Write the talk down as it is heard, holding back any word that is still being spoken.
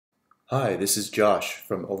Hi, this is Josh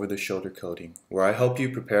from Over the Shoulder Coding, where I help you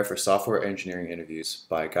prepare for software engineering interviews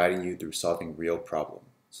by guiding you through solving real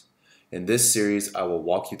problems. In this series, I will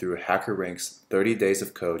walk you through HackerRank's 30 Days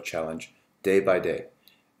of Code challenge day by day.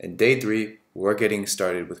 In day 3, we're getting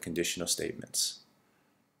started with conditional statements.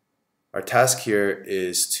 Our task here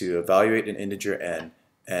is to evaluate an integer n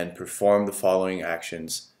and perform the following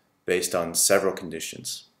actions based on several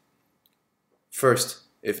conditions. First,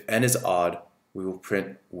 if n is odd, we will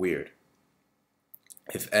print weird.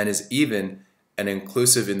 If n is even and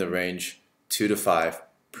inclusive in the range 2 to 5,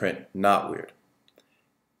 print not weird.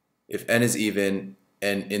 If n is even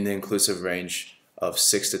and in the inclusive range of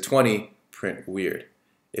 6 to 20, print weird.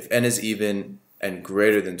 If n is even and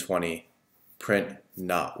greater than 20, print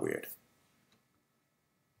not weird.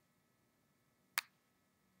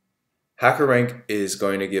 HackerRank is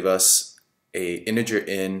going to give us an integer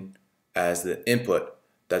in as the input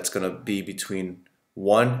that's going to be between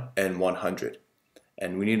 1 and 100.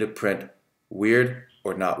 And we need to print weird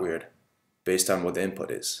or not weird based on what the input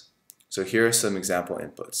is. So here are some example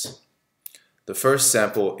inputs. The first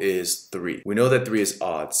sample is 3. We know that 3 is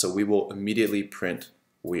odd, so we will immediately print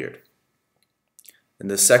weird. In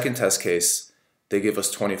the second test case, they give us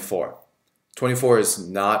 24. 24 is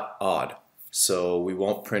not odd, so we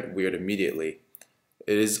won't print weird immediately.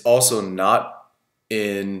 It is also not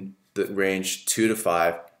in the range 2 to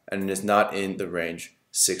 5, and it is not in the range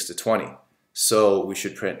 6 to 20. So we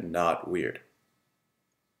should print not weird.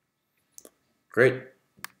 Great.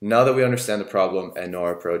 Now that we understand the problem and know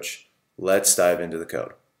our approach, let's dive into the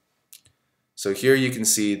code. So here you can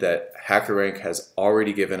see that HackerRank has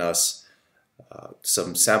already given us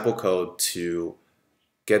some sample code to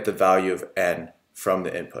get the value of n from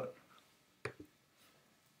the input.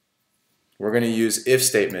 We're going to use if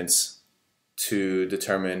statements to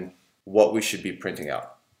determine what we should be printing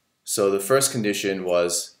out. So the first condition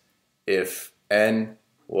was if n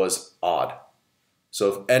was odd.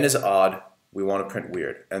 So if n is odd, we want to print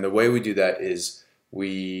weird. And the way we do that is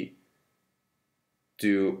we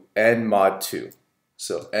do n mod 2.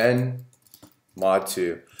 So n mod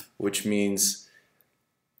 2, which means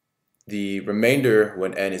the remainder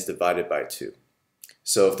when n is divided by 2.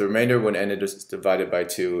 So if the remainder when n is divided by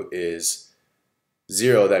 2 is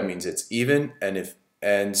 0, that means it's even. And if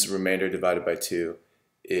n's remainder divided by 2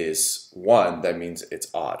 is 1, that means it's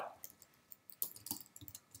odd.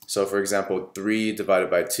 So for example, 3 divided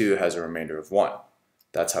by 2 has a remainder of 1.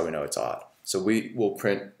 That's how we know it's odd. So we will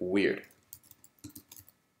print weird.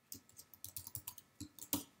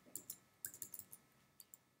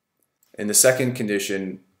 In the second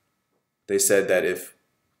condition, they said that if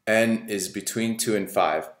n is between 2 and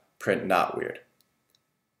 5, print not weird.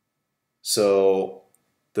 So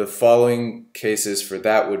the following cases for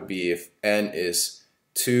that would be if n is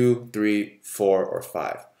 2, 3, 4, or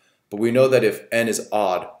 5. But we know that if n is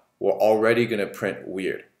odd, we're already going to print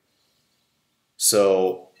weird.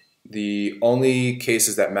 So the only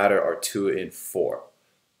cases that matter are 2 and 4,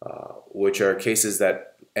 which are cases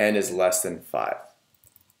that n is less than 5.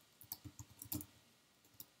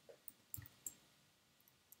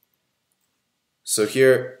 So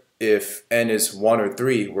here, if n is 1 or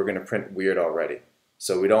 3, we're going to print weird already.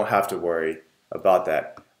 So we don't have to worry about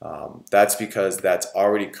that. That's because that's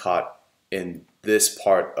already caught in this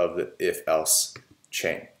part of the if-else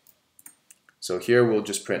chain. So here we'll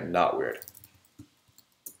just print not weird.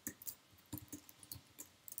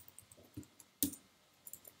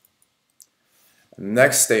 The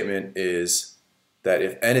next statement is that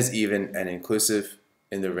if n is even and inclusive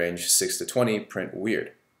in the range 6 to 20, print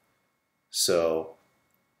weird. So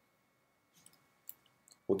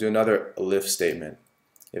we'll do another if statement.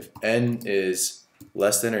 If n is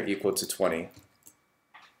less than or equal to 20,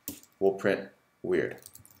 we'll print weird.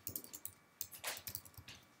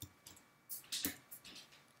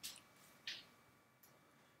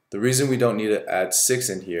 The reason we don't need to add 6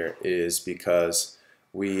 in here is because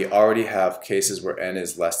we already have cases where n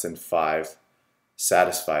is less than 5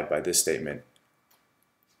 satisfied by this statement.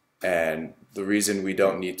 And the reason we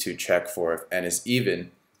don't need to check for if n is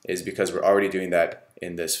even is because we're already doing that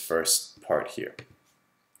in this first part here.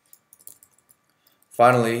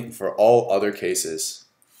 Finally, for all other cases,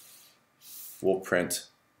 we'll print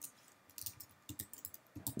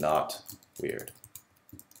not weird.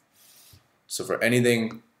 So for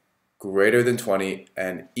anything greater than 20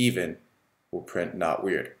 and even, we'll print not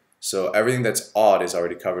weird. So everything that's odd is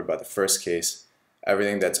already covered by the first case.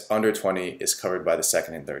 Everything that's under 20 is covered by the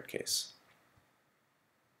second and third case.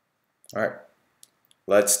 All right,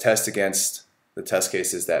 let's test against the test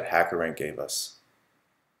cases that HackerRank gave us.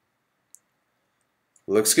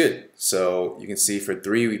 Looks good. So you can see for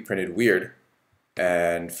 3 we printed weird.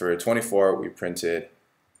 And for 24, we printed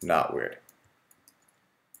not weird.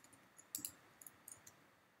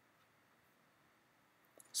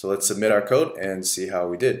 So let's submit our code and see how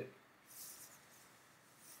we did.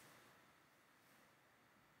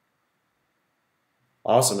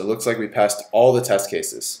 Awesome, it looks like we passed all the test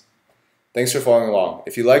cases. Thanks for following along.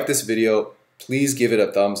 If you liked this video, please give it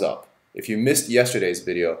a thumbs up. If you missed yesterday's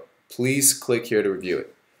video, please click here to review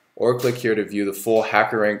it, or click here to view the full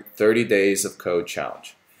HackerRank 30 Days of Code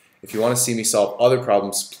Challenge. If you want to see me solve other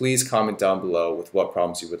problems, please comment down below with what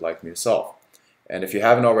problems you would like me to solve. And if you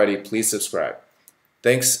haven't already, please subscribe.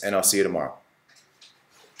 Thanks, and I'll see you tomorrow.